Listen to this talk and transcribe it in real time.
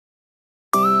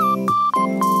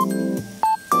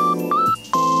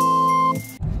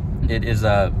It is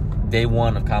day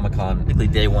one of Comic-Con,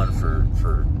 particularly day one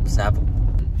for Savile.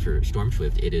 For Storm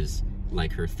Swift, it is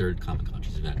like her third Comic-Con.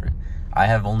 She's a veteran. I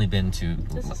have only been to...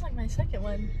 This is like my second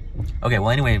one. Okay, well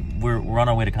anyway, we're on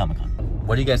our way to Comic-Con.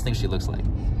 What do you guys think she looks like?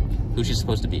 Who's she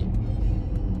supposed to be?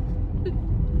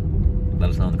 Let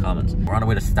us know in the comments. We're on our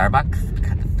way to Starbucks. We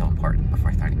got the film part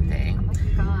before starting the day. Oh my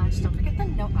gosh, don't forget the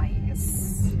no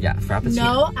ice. Yeah, Frappuccino.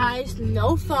 No ice,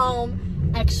 no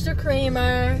foam, extra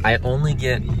creamer. I only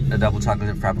get a double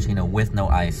chocolate Frappuccino with no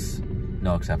ice,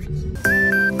 no exceptions.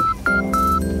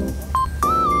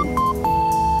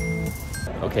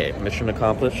 Okay, mission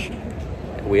accomplished.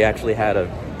 We actually had a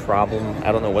problem.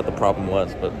 I don't know what the problem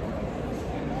was, but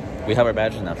we have our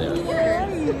badges now there.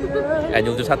 And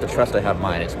you'll just have to trust I have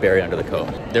mine. It's buried under the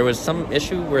coat. There was some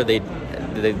issue where the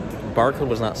barcode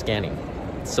was not scanning.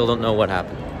 Still don't know what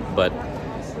happened, but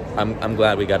I'm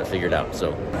glad we got it figured out.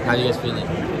 So, how are you guys feeling?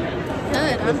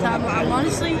 Good. I'm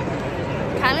honestly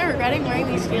kind of regretting wearing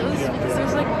these heels because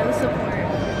there's like no support.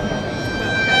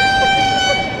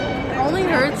 It only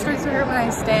starts to hurt when I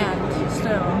stand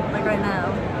still, like right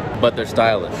now. But they're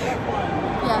stylish. Yeah,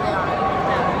 they are.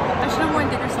 Yeah. I should have worn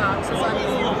thicker socks. It's not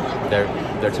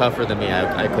easy. They're tougher than me.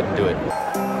 I couldn't do it.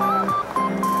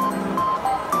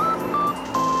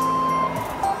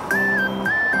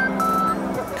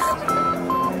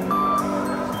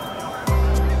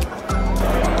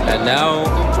 And now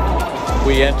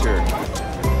we enter.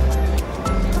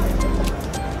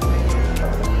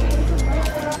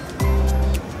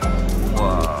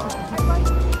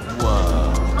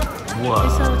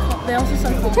 They also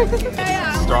sell cool.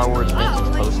 Star Wars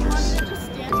vintage posters.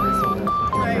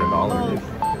 $100.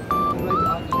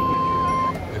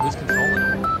 Wait, who's controlling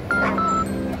it?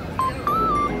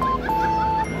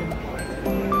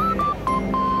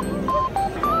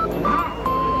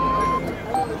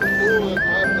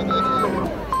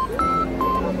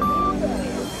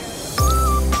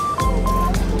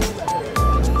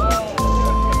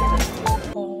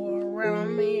 Around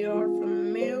me are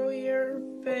familiar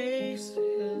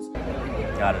faces.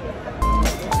 Got it.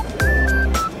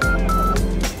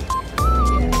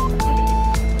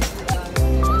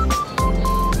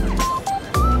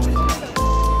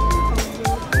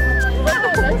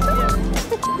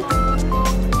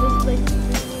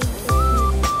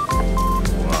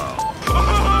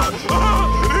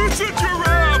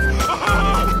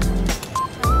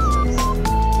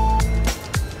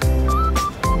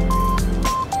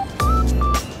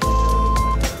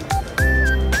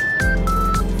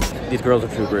 These girls are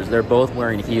troopers. They're both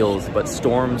wearing heels, but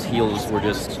Storm's heels were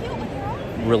just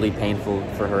really painful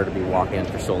for her to be walking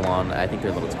for so long. I think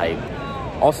they're a little tight.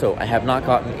 Also, I have not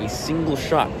gotten a single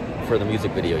shot for the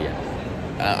music video yet.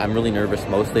 I'm really nervous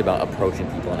mostly about approaching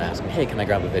people and asking, hey, can I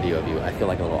grab a video of you? I feel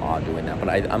like a little odd doing that, but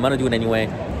I'm gonna do it anyway.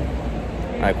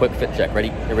 All right, quick fit check. Ready?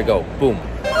 Here we go. Boom.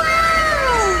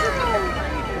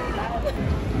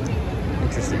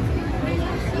 Interesting.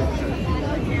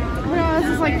 No, this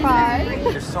is like 5.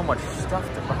 There's so much stuff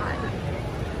to buy.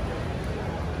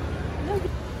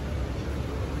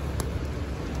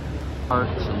 Art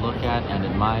to look at and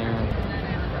admire.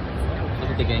 Look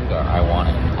at the Gengar. I want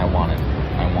it. I want it.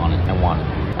 I want it. I want it.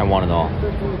 I want it all.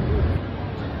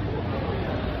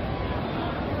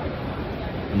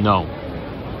 No.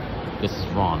 This is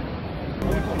wrong.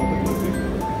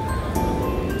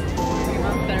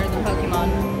 Pokemon's better than Pokemon.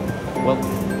 Well,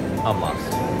 I'm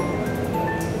lost.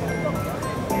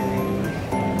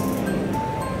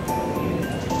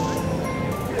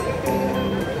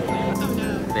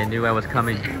 They knew I was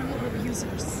coming.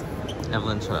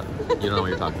 Evelyn, shut up. You don't know what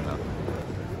you're talking about.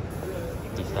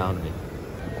 You found me.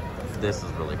 This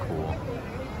is really cool.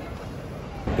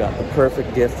 Got the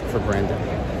perfect gift for Brendan.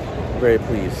 Very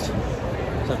pleased.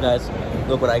 What's up, guys?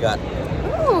 Look what I got.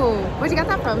 Ooh, where'd you get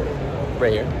that from?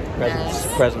 Right here.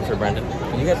 Present for Brendan.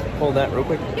 Can you guys hold that real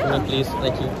quick? Yeah. Please,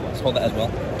 thank you. Just hold that as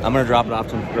well. I'm gonna drop it off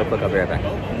to him real quick. I'll be right back.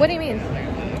 What do you mean?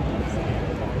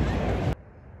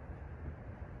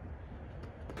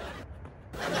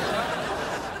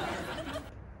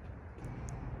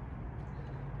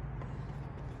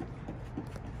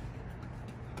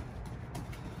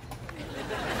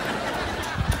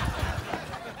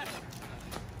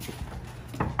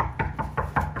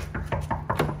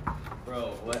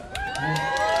 Bro, what?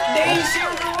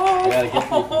 deSilverWolf! I got a gift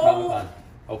for you from Comic-Con.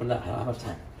 Open it up. I don't have much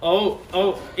time.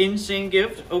 Oh, insane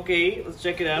gift. Okay, let's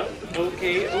check it out.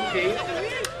 Okay.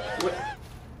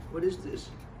 What is this?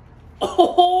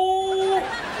 Oh,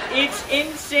 it's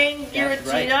insane That's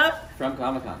Giratina. right. From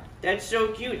Comic-Con. That's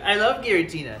so cute. I love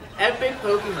Giratina. Epic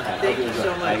Pokemon. I'll Thank do you it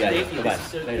so well. much. I got it. Thank you. Bye-bye. This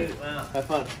is so Later. cute. Wow. Have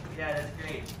fun. Yeah, that's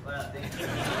great. Wow, thank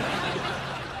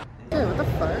you. Hey, what the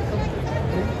fuck?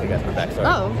 I guess we're back. Sorry.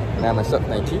 Oh. Now my stuff.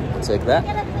 Thank you. I'll take that.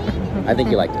 I think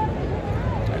you liked it.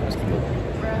 Alright, let's keep moving.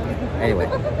 Anyway.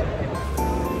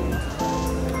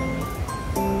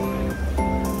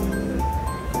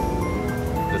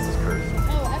 This is cursed.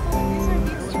 Oh, I thought these are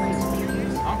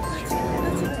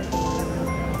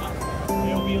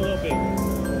It'll be a little bit.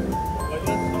 But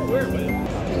that's so weird, but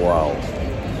Wow.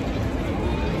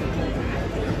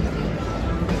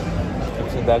 Have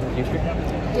you seen Back to the Future?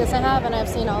 Yes, I have, and I've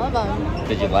seen all of them.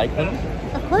 Did you like them?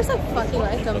 Of course I fucking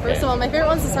liked them. Okay. First of all, my favorite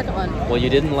one's the second one. Well, you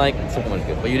didn't like the second one's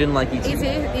good, but you didn't like E.T.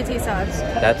 E.T. sucks.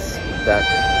 That's that.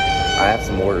 I have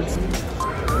some words.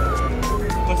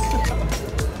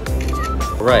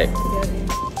 Right.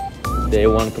 Day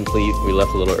one complete. We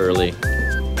left a little early.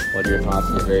 What are your thoughts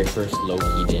on the very first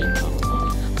low-key day in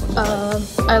Comic-Con?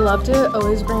 I loved it.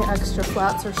 Always bring extra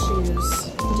flats or shoes.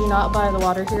 Do not buy the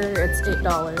water here. It's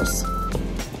 $8.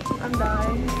 I'm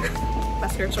dying. My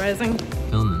spirit's rising.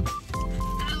 Filming.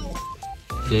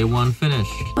 Day one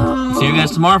finished. See you guys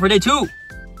tomorrow for day two.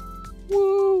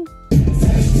 Woo!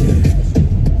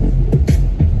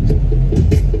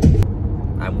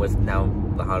 I'm with now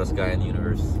the hottest guy in the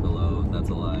universe. Hello, that's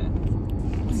a lie.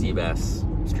 Seabass,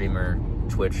 streamer,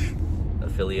 Twitch,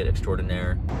 affiliate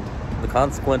extraordinaire. The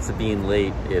consequence of being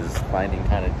late is finding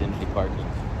kind of dingy parking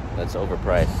that's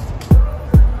overpriced.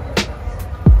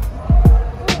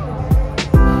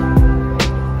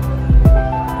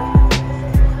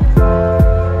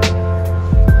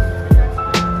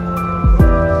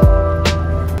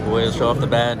 Boys, show off the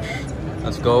badge.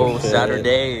 Let's go. Okay.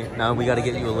 Saturday. Now we gotta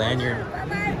get you a lanyard.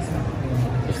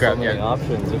 Let's grab So many yeah.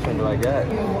 options. Which one do I get?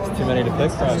 It's too many to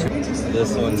pick from.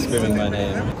 This one's screaming my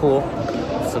name. Cool.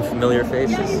 Some familiar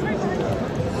faces.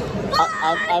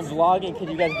 I'm vlogging. Can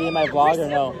you guys be in my vlog or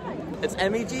no? It's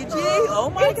MEGG. Oh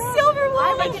my god. deSilverWolf.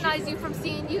 I recognize you from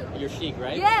seeing you. You're chic,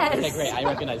 right? Yes. Okay, great. I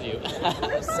recognize you.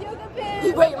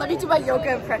 Wait, let me do my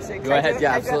yoga impression. Go ahead.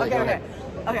 Yeah, absolutely. Go ahead.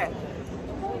 Okay.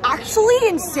 Actually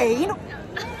insane.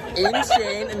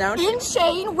 Insane. And now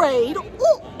Insane raid.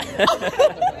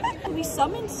 We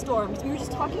summoned storms. We were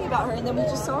just talking about her and then we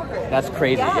just saw her. That's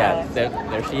crazy. Yeah. Yeah.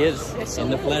 There she is. In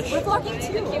the flesh. We're vlogging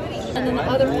too. And then the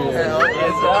other one.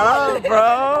 What's up,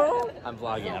 bro? I'm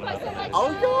vlogging. I don't know. Oh,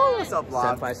 yo, what's up,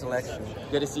 vlog? Senpai selection.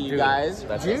 Good to see you Dude, guys.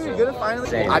 that's Dude, awesome. good to finally.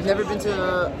 Same. I've never been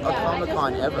to a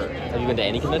Comic-Con ever. Have you been to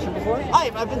any convention before?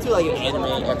 I've been to like an anime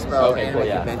expo, Okay, anime cool,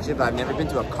 yeah. convention, but I've never been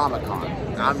to a Comic-Con.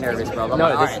 I'm nervous, bro. But No,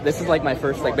 I'm like, this is like my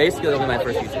first, like basically it'll be my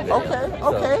first YouTube video. Okay,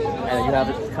 So, okay. and you have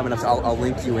it coming up, so I'll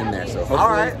link you in there. So hopefully,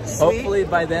 Alright, sweet. hopefully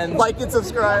by then, like and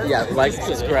subscribe. yeah, like,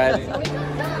 subscribe.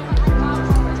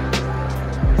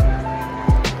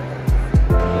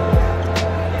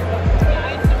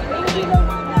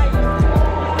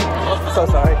 So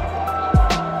sorry.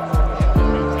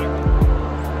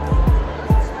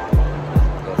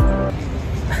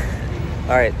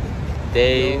 All right,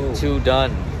 day two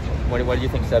done. What do you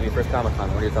think, Seb? Your first Comic-Con.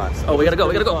 What are your thoughts? Oh, we gotta go.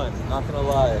 We gotta go. Fun, not gonna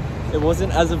lie. It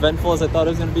wasn't as eventful as I thought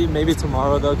it was gonna be. Maybe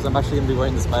tomorrow though, because I'm actually gonna be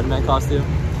wearing the Spider-Man costume.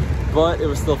 But it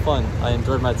was still fun. I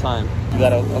enjoyed my time. You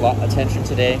got a lot of attention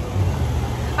today.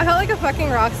 I felt like a fucking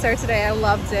rock star today. I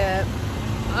loved it.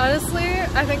 Honestly,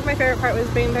 I think my favorite part was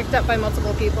being picked up by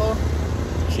multiple people.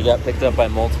 She got picked up by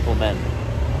multiple men.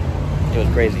 It was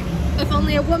crazy. If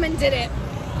only a woman did it.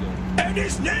 And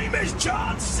his name is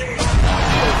John C.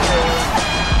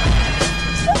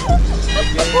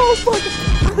 Oh fuck!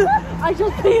 I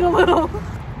just peed a little.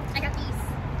 I got these.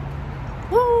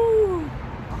 Woo!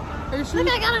 Look,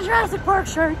 I got a Jurassic Park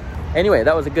shirt. Anyway,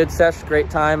 that was a good sesh, great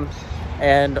time,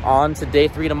 and on to day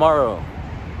 3 tomorrow.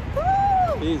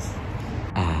 Peace.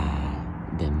 Ah,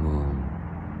 the moon,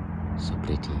 so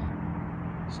pretty,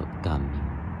 so calming.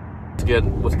 What's good?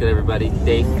 What's good, everybody?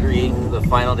 Day 3, the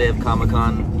final day of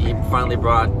Comic-Con. He finally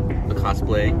brought the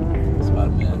cosplay.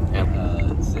 Spider-Man. Yep.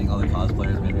 Seeing all the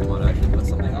cosplayers made me want to actually put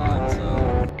something on,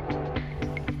 so.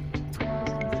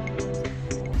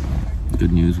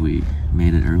 Good news, we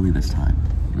made it early this time,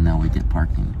 and now we get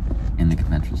parking in the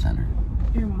convention center.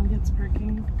 Your mom gets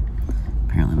parking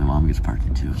Apparently my mom gets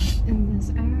parking too. in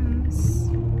this ass.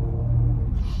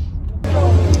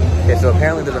 Okay, so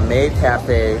apparently there's a maid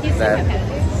cafe that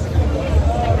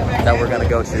we're gonna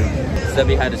go to.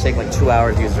 Sebby had to take like 2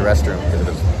 hours to use the restroom because of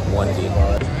his onesie.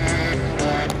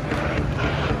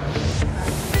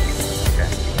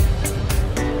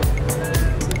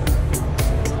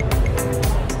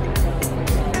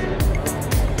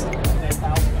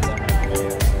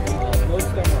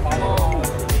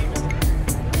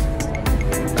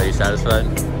 Are you satisfied?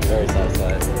 Very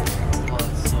satisfied.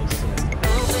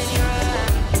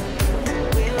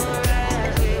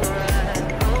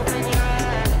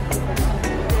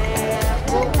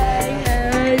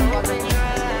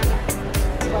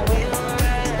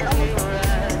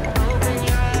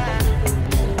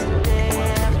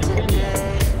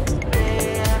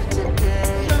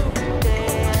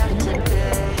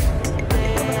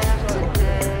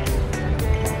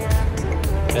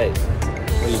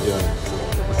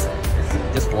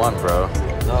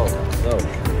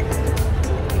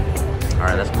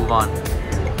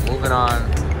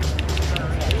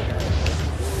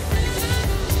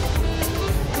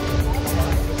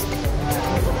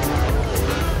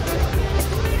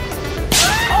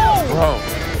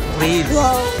 please.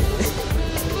 Bro.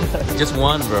 Just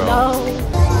one, bro. No.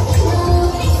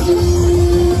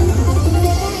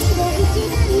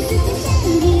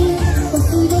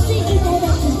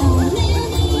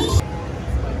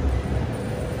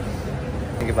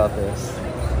 Think about this.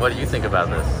 What do you think about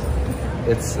this?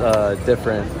 It's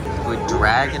different. With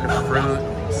dragon fruit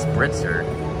spritzer.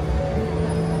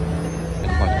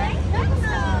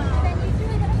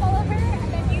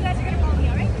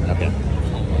 Okay.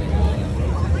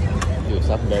 Dude,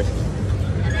 stop embarrassing.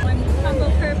 One combo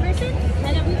per person,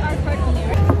 and then we are parking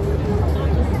here.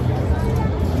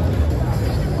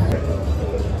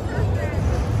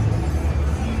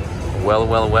 Well,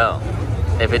 well, well.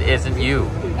 If it isn't you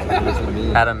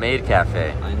at a maid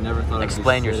cafe, I never thought.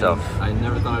 Explain yourself. I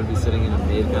never thought I'd be sitting in a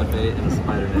maid cafe in a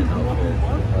Spider-Man outfit.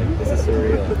 Like, this is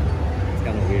surreal. It's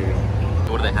kind of weird.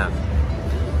 what do they have?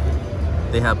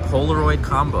 They have Polaroid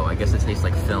combo. I guess it tastes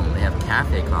like film. They have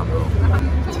cafe combo.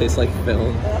 It tastes like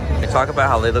film. They talk about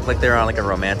how they look like they're on like a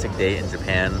romantic date in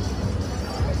Japan.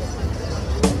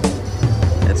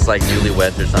 It's like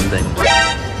newlyweds or something.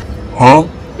 Huh?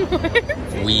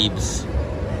 Weebs.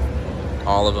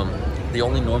 All of them. The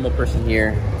only normal person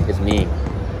here is me.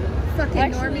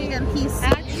 Fucking normie and PC.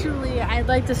 Actually, I'd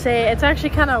like to say it's actually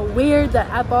kind of weird that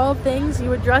of all things you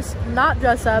would not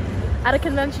dress up at a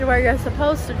convention where you're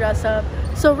supposed to dress up.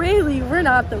 So really, we're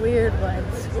not the weird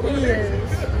ones. He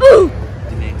is.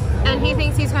 And he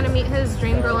thinks he's gonna meet his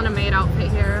dream girl in a maid outfit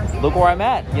here. Look where I'm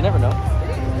at. You never know.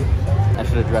 I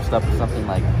should have dressed up with something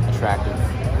like attractive.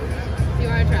 You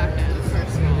are attractive,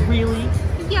 first of all. Really?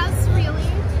 Yes, really.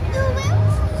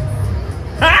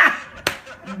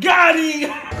 Got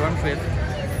him! Storm Swift.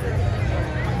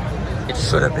 It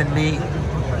should have been me.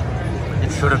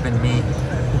 It should have been me.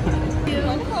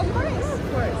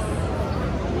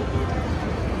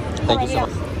 Thank you so much.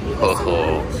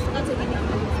 Oh.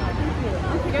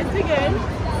 You guys did good.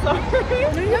 Sorry.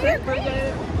 We're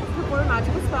gonna perform a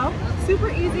magical spell. Super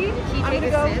easy. I'm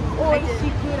gonna go oi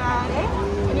shikurare.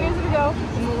 And you guys are gonna go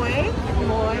moi.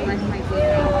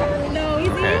 No, easy.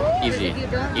 Okay, easy.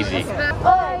 Easy.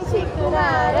 Oi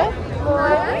shikurare.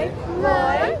 Moi.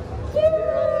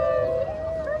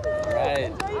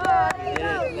 Alright.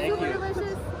 Thank you.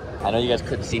 I know you guys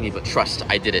couldn't see me, but trust,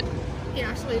 I did it. He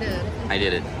actually did. I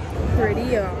did it.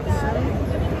 Pretty awesome.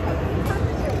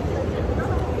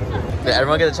 Did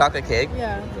everyone get a chocolate cake?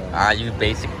 Yeah. Ah, you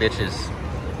basic bitches.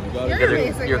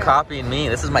 You're bitch. copying me.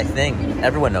 This is my thing.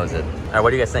 Everyone knows it. Alright,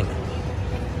 what do you guys think?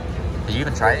 Did you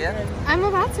even try it yet? I'm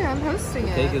about to. I'm hosting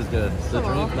it. Cake is good. The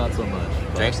drink, not so much.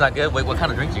 Drink's not good? Wait, what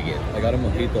kind of drink did you get? I got a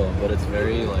mojito, but it's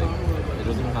very, like, it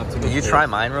doesn't have too much. Can you try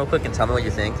mine real quick and tell me what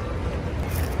you think?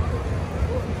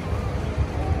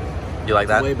 You like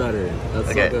that? Way better. That's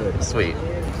Okay, so good. sweet.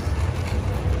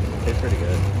 Tastes pretty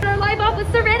good. Our live off with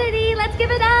Serenity. Let's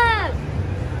give it up.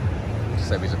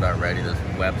 Sebby's about ready to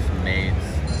web some maids.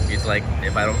 He's like,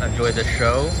 if I don't enjoy the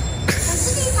show,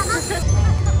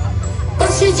 ご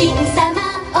主人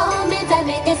様お目覚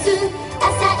めです朝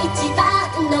一番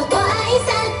のご挨拶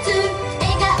笑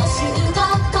顔集合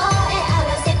声合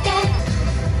わせて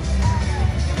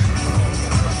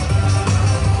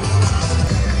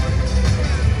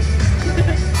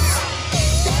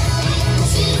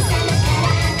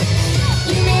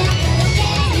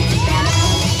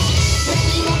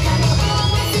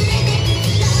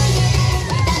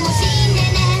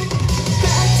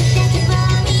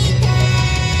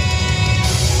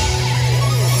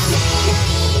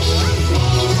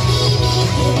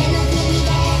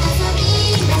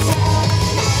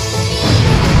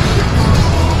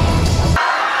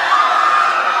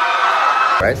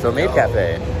right? So Maid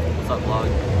Cafe. What's up, vlog?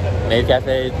 Maid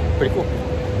Cafe, pretty cool.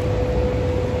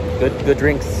 Good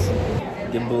drinks.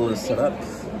 Gimbal is set up,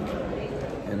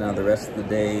 and now the rest of the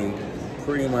day,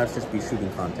 pretty much just be shooting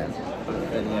content.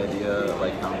 Any idea,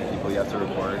 like, how many people you have to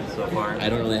record so far? I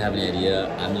don't really have any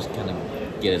idea. I'm just gonna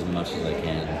get as much as I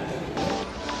can.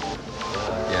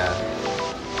 Yeah.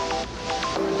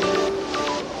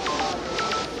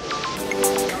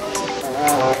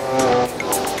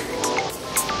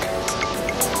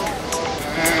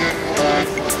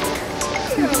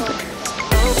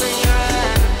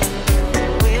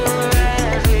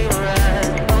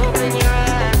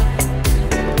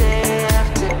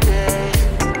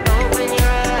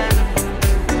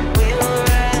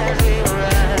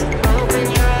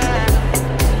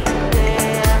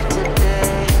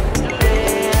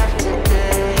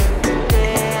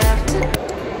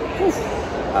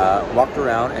 Walked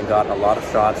around and got a lot of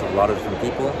shots of a lot of different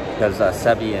people because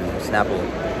Sebi and Snapple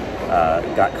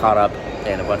got caught up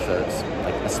in a bunch of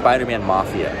like a Spider-Man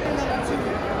mafia.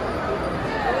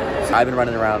 I've been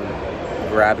running around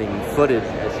grabbing footage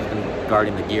as she's been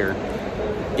regarding the gear.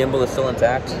 Gimbal is still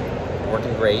intact,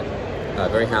 working great.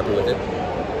 Very happy with it.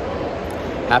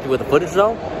 Happy with the footage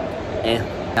though. And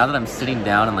now that I'm sitting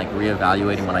down and like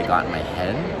reevaluating what I got in my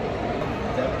head,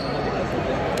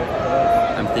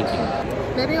 I'm thinking.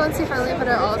 Maybe once you finally put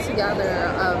it all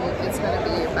together, it's gonna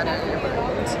be better in your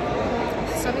mind.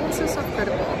 Stop being so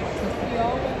self-critical.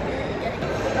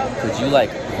 Could you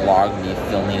like vlog me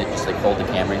filming it, just like hold the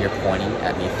camera here pointing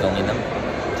at me filming them,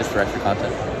 just for extra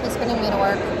content? It's putting me to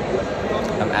work.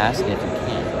 I'm asking if you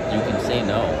can. You can say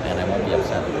no, and I won't be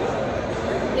upset.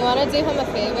 You want to do him a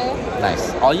favor?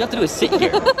 Nice. All you have to do is sit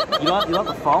here. You don't have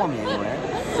to follow me anywhere.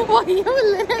 Well, you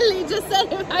literally just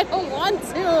said if I don't want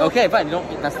to. Okay, fine. You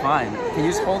don't. That's fine. Can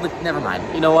you just hold it? Never mind.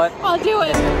 You know what? I'll do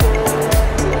it.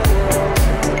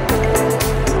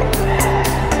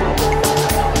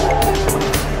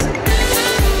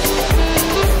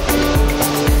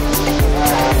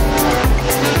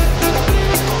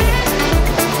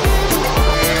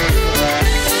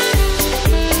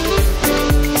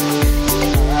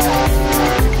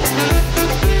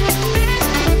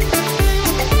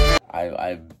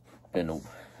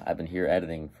 I've been here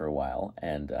editing for a while,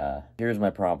 and here's my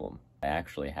problem. I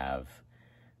actually have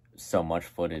so much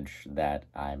footage that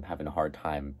I'm having a hard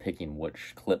time picking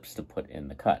which clips to put in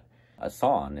the cut. A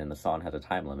song, and the song has a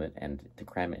time limit, and to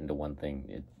cram it into one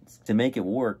thing, to make it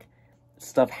work,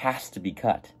 stuff has to be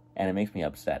cut, and it makes me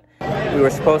upset. We were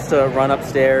supposed to run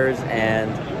upstairs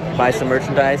and buy some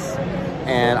merchandise,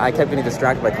 and I kept getting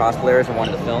distracted by cosplayers and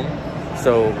wanted to film.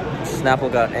 So Snapple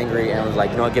got angry and was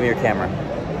like, you know what, give me your camera.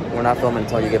 We're not filming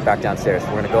until you get back downstairs.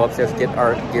 We're gonna go upstairs, get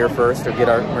our gear first, or get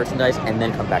our merchandise, and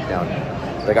then come back down.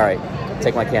 Like, all right,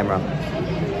 take my camera.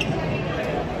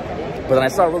 But then I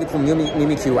saw a really cool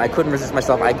Mimikyu. I couldn't resist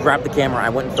myself. I grabbed the camera, I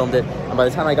went and filmed it, and by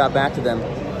the time I got back to them,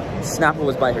 Snapple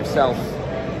was by herself,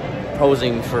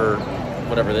 posing for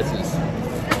whatever this is.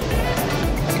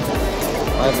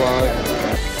 Bye, vlog.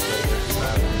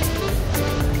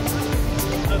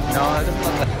 No, it doesn't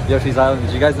look like... Yoshi's Island,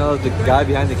 did you guys know that the guy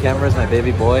behind the camera is my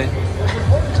baby boy?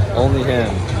 Only him.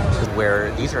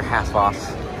 Where these are half off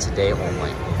today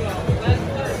only.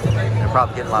 They're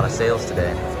probably getting a lot of sales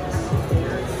today.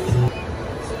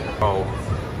 Bro.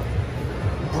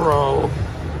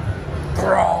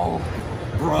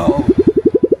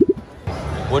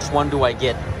 Which one do I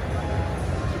get?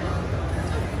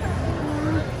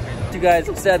 You guys,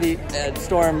 Sebby,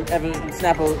 Storm, Evan,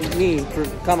 Snapple, me for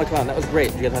Comic-Con. That was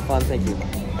great. You guys had fun? Thank you.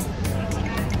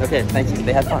 Okay, thank you.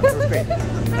 They had fun. It was great.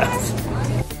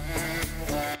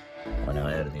 We're now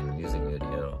editing the music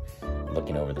video,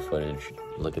 looking over the footage.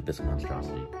 Look at this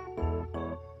monstrosity.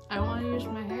 I want to use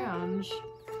my hands.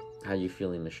 How are you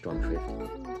feeling, Miss Stormtrift?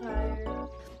 I'm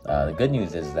tired. The good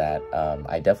news is that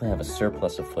I definitely have a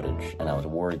surplus of footage, and I was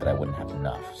worried that I wouldn't have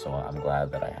enough, so I'm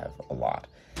glad that I have a lot.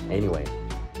 Anyway,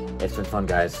 it's been fun,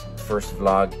 guys. First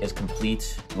vlog is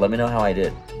complete. Let me know how I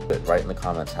did. Write in the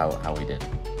comments how we did.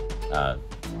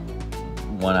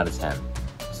 1 out of 10.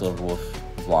 deSilverWolf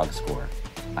vlog score.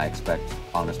 I expect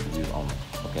honest reviews only.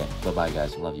 Okay, bye-bye,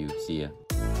 guys. Love you. See ya.